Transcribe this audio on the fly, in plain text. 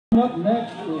Up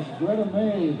next is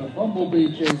Maye, the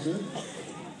bumblebee chaser.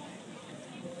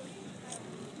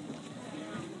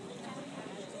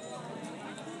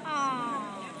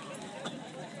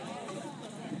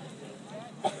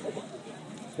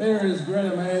 There is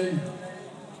Maye,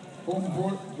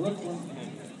 Homeport, Brooklyn,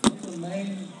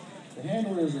 Maine. The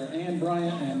handlers are Ann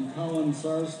Bryant and Colin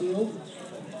Sarsfield.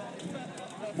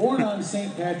 Born on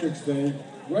St. Patrick's Day,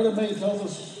 Maye tells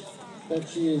us that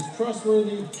she is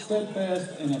trustworthy,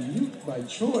 steadfast, and a mute by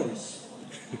choice.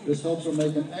 This helps her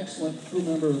make an excellent crew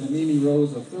member of the Mimi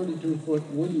Rose, a 32-foot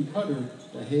wooden cutter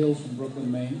that hails from Brooklyn,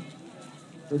 Maine.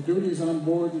 Her duties on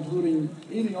board including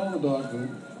eating all the dog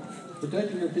food,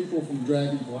 protecting her people from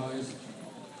dragonflies,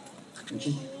 and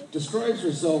she describes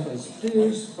herself as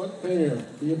fierce but fair,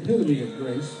 the epitome of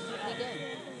grace.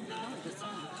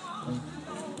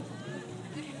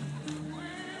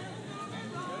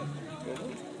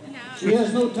 She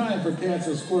has no time for cats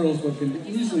or squirrels, but can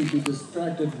easily be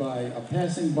distracted by a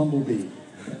passing bumblebee.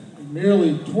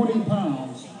 Merely 20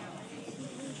 pounds.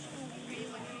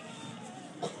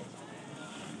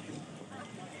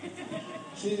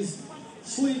 She's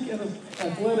sleek and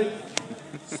athletic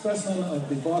specimen of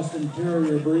the Boston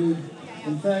Terrier breed.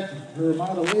 In fact, her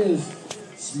motto is,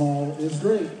 small is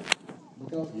great.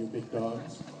 Look out, you big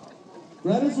dogs.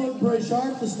 Greta's looking pretty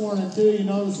sharp this morning, too. You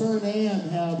notice her and Ann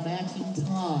have matching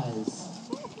ties.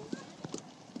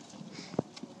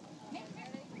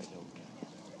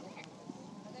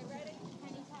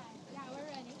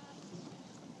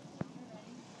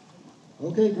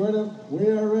 Okay, Greta, we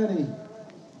are ready.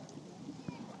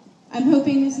 I'm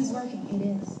hoping this is working. It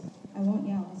is. I won't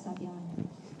yell. I'll stop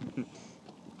yelling.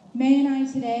 May and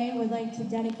I today would like to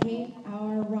dedicate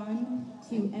our run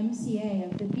to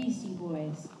MCA of the Beastie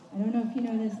Boys. I don't know if you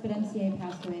know this, but MCA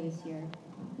passed away this year.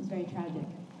 It was very tragic.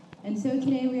 And so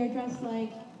today we are dressed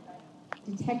like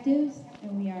detectives,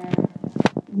 and we are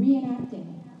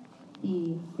reenacting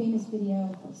the famous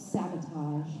video of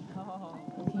Sabotage.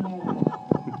 If you know that.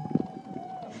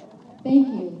 Thank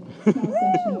you, small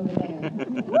section over there.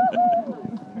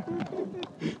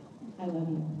 I love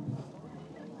you.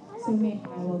 So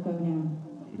I will go now.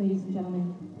 Ladies and gentlemen,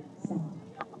 sound.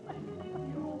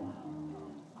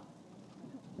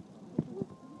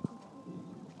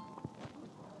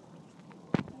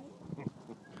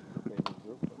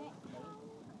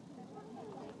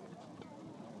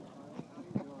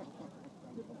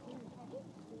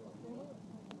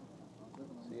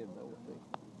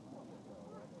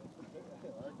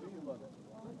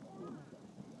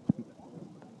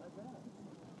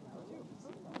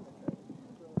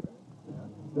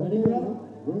 Ready, Greta?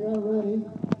 We are ready.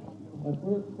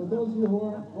 For those of you who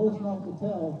aren't close enough to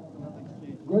tell,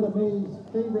 Maye's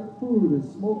favorite food is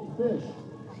smoked fish.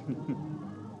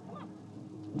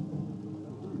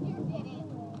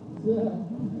 Yeah.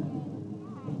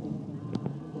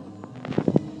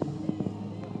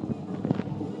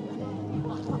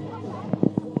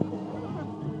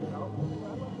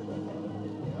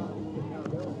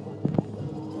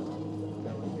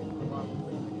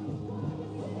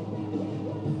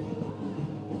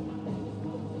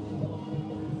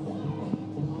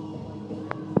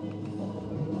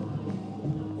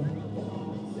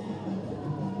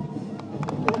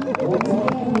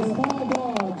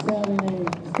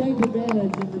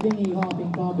 Advantage in the dinghy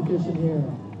hopping competition here.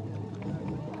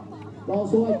 I'd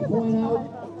also like to point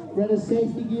out Greta's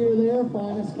safety gear there,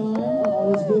 finest kind,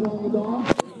 always good on the dock.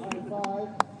 High five.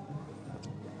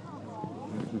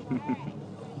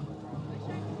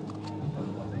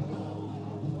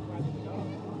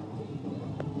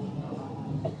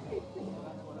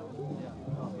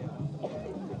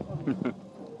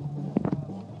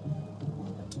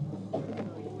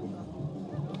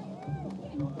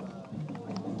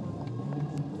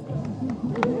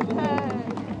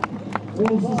 We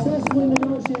successfully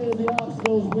negotiated the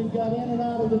obstacles. We got in and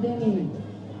out of the dinghy.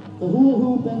 The hula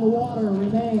hoop and the water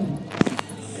remain.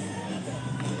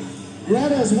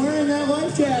 Greta's wearing that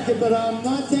life jacket, but I'm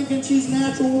not thinking she's a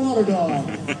natural water dog.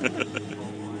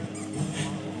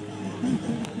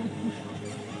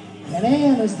 And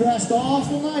Ann is dressed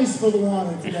awful nice for the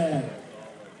water today.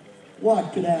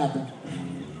 What could happen?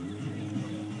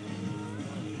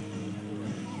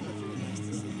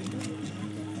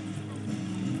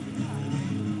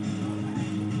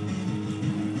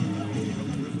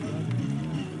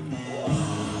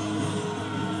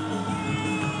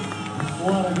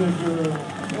 What a good girl.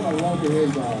 What a lovely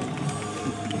head dog.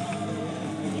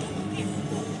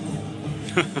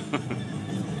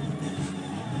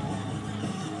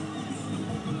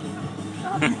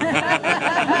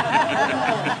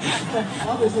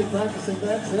 Obviously practicing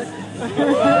that trick.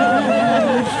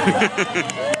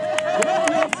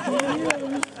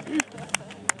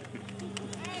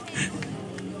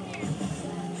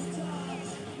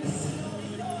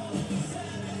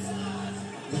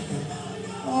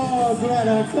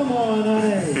 Greta, come on,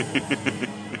 honey.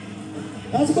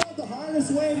 That's about the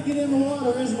hardest way to get in the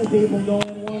water, isn't it, people?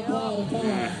 Going one pot at a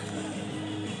time.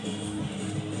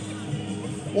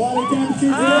 Water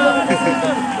temperature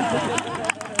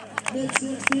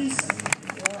mid-60s.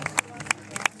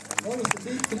 Notice the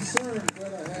deep concern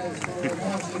Greta has for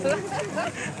her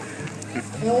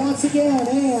And once again,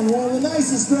 Ann, one of the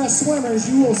nicest dressed swimmers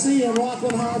you will see in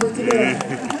Rockland Harbor today.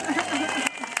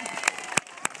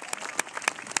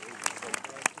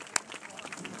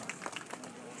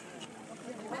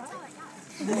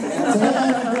 That's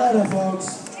Ann and Greta, folks.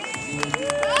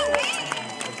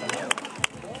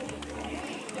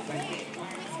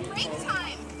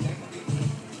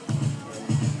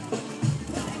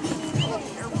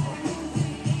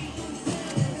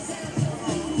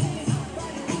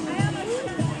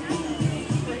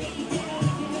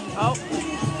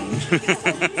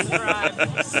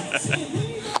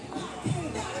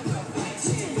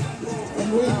 And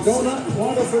we do not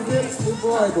want to forget the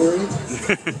bribery.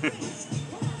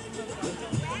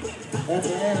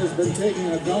 After Ann has been taking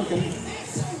a Duncan.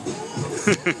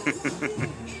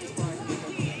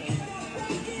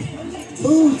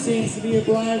 Food seems to be a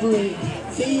bribery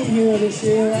theme here this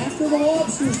year. After the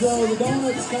lobsters, though, the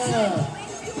donuts kind of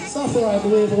suffer, I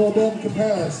believe, a little bit in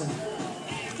comparison.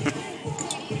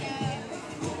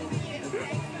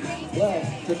 Well,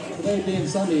 today being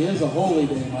Sunday is a holy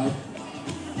day, Mike.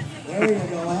 There you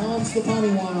go. Alan's the funny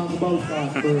one on the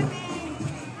Boatyard crew.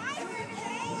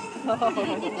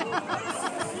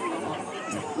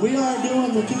 We are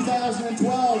doing the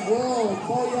 2012 World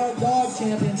Boatyard Dog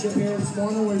Championship here this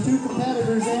morning. We're 2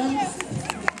 competitors in.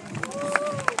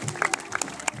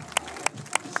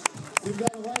 We've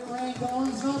got a light rain going.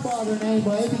 It's not bothering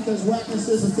anybody because wetness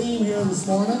is a theme here this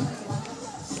morning.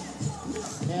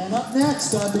 And up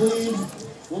next, I believe,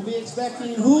 we'll be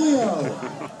expecting Julio.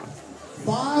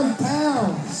 5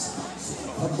 pounds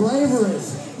of bravery,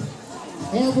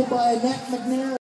 handled by Nick McNair.